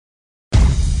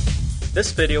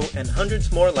This video and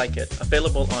hundreds more like it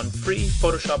available on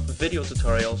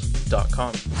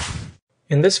freePhotoshopVideoTutorials.com.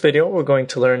 In this video, we're going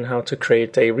to learn how to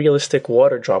create a realistic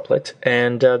water droplet,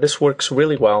 and this works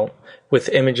really well with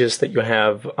images that you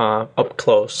have up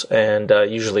close and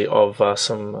usually of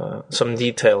some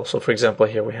detail. So, for example,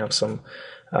 here we have some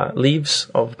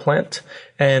leaves of a plant,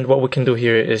 and what we can do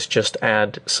here is just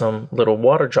add some little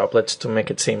water droplets to make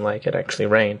it seem like it actually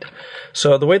rained.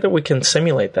 So the way that we can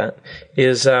simulate that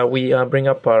is we bring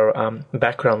up our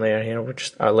background layer here, which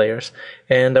is our layers,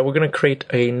 and we're going to create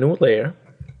a new layer.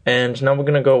 And now we're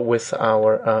going to go with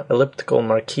our elliptical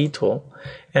marquee tool,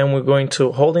 and we're going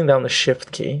to, holding down the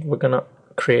shift key, we're going to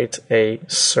create a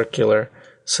circular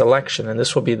selection, and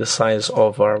this will be the size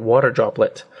of our water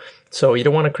droplet. So you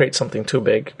don't want to create something too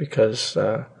big because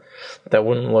that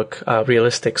wouldn't look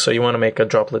realistic. So you want to make a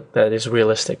droplet that is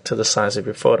realistic to the size of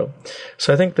your photo.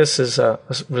 So I think this is a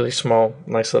really small,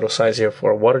 nice little size here for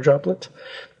a water droplet.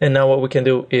 And now what we can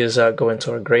do is go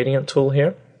into our gradient tool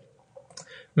here,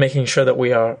 making sure that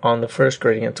we are on the first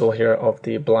gradient tool here of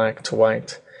the black to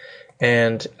white.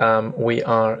 And we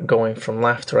are going from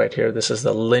left to right here. This is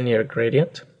the linear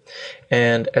gradient.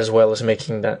 And as well as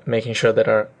making sure that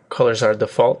our colors are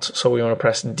default. So we want to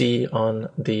press D on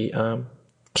the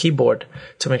keyboard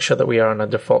to make sure that we are on a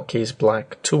default keys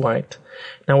black to white.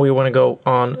 Now we want to go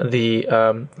on the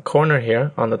corner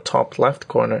here, on the top left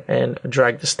corner, and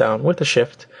drag this down with a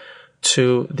shift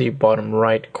to the bottom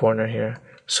right corner here,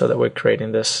 so that we're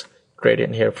creating this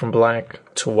gradient here from black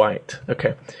to white.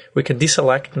 Okay, we can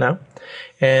deselect now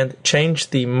and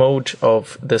change the mode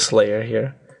of this layer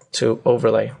here to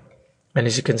overlay. And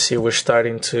as you can see, we're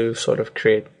starting to sort of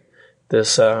create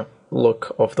this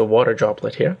look of the water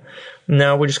droplet here.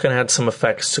 Now we're just going to add some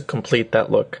effects to complete that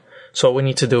look. So what we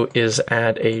need to do is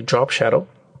add a drop shadow.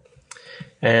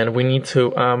 And we need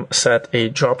to set a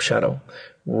drop shadow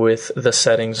with the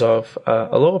settings of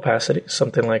a low opacity,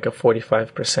 something like a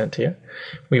 45% here.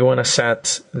 We want to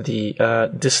set the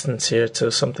distance here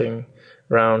to something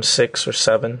around 6 or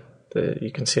 7.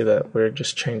 You can see that we're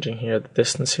just changing here the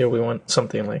distance here. We want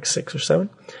something like 6 or 7.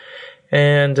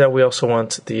 And we also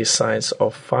want the size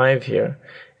of 5 here.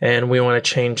 And we want to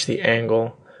change the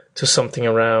angle to something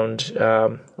around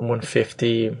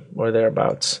 150 or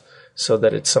thereabouts, so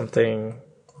that it's something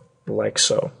like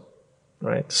so,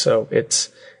 right? So it's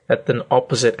at an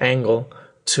opposite angle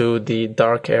to the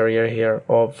dark area here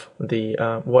of the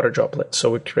water droplet.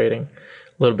 So we're creating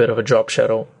a little bit of a drop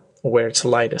shadow where it's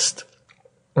lightest.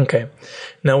 Okay,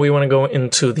 now we want to go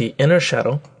into the inner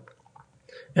shadow,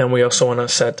 and we also want to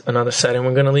set another setting.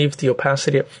 We're going to leave the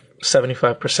opacity at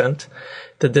 75%,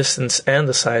 the distance and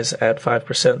the size at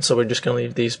 5%, so we're just going to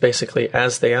leave these basically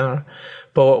as they are.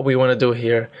 But what we want to do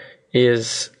here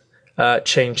is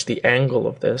change the angle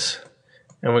of this,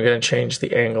 and we're going to change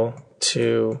the angle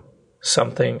to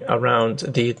something around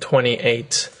the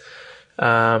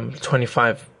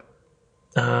 25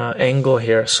 angle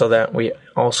here, so that we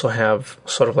also have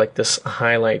sort of like this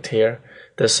highlight here,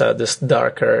 this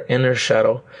darker inner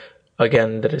shadow,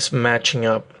 again, that is matching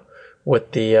up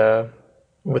with the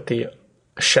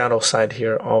shadow side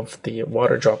here of the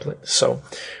water droplet. So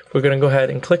we're going to go ahead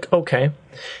and click OK,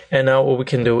 and now what we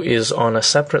can do is, on a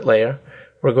separate layer,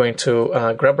 we're going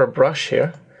to grab our brush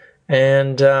here,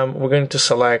 and we're going to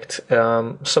select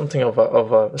something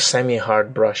of a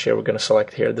semi-hard brush here. We're going to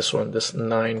select here this one, this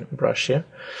 9 brush here.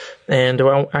 And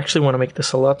I actually want to make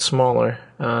this a lot smaller.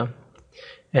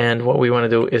 And what we want to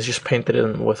do is just paint it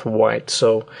in with white.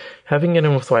 So having it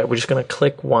in with white, we're just going to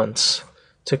click once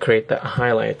to create that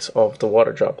highlight of the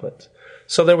water droplet.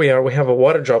 So there we are. We have a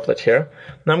water droplet here.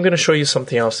 Now I'm going to show you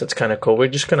something else that's kind of cool. We're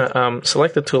just going to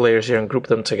select the 2 layers here and group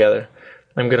them together.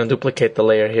 I'm going to duplicate the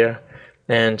layer here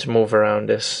and move around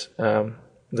this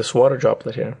this water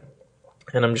droplet here,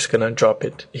 and I'm just going to drop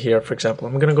it here. For example,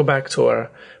 I'm going to go back to our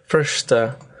first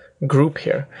group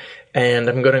here, and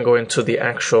I'm going to go into the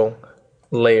actual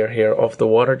layer here of the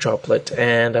water droplet,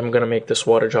 and I'm going to make this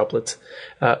water droplet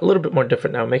a little bit more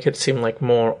different now, make it seem like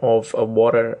more of a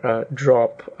water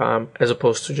drop as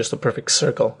opposed to just a perfect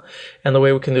circle. And the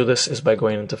way we can do this is by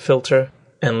going into filter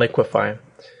and liquify.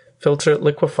 Filter,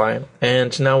 liquify,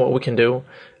 and now what we can do,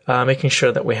 making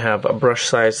sure that we have a brush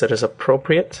size that is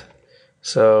appropriate,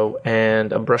 so,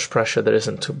 and a brush pressure that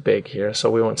isn't too big here.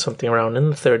 So we want something around in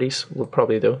the 30s, we'll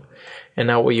probably do. And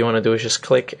now what you want to do is just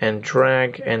click and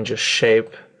drag and just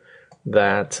shape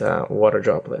that water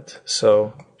droplet.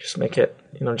 So just make it,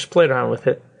 just play around with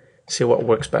it, see what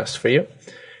works best for you.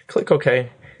 Click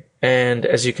OK, and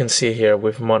as you can see here,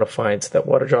 we've modified that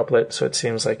water droplet, so it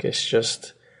seems like it's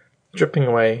just dripping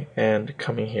away and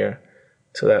coming here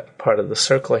to that part of the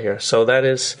circle here. So that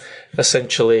is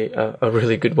essentially a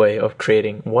really good way of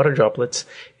creating water droplets,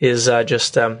 is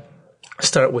just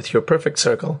start with your perfect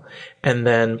circle and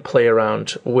then play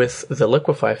around with the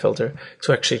liquify filter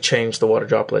to actually change the water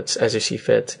droplets as you see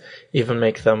fit, even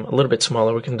make them a little bit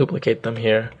smaller. We can duplicate them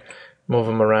here, move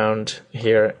them around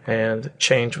here, and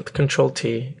change with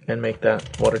Control-T and make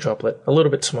that water droplet a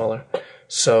little bit smaller.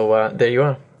 So there you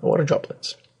are, water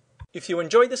droplets. If you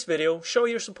enjoyed this video, show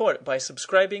your support by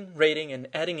subscribing, rating, and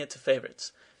adding it to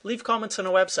favorites. Leave comments on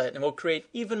our website and we'll create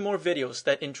even more videos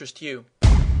that interest you.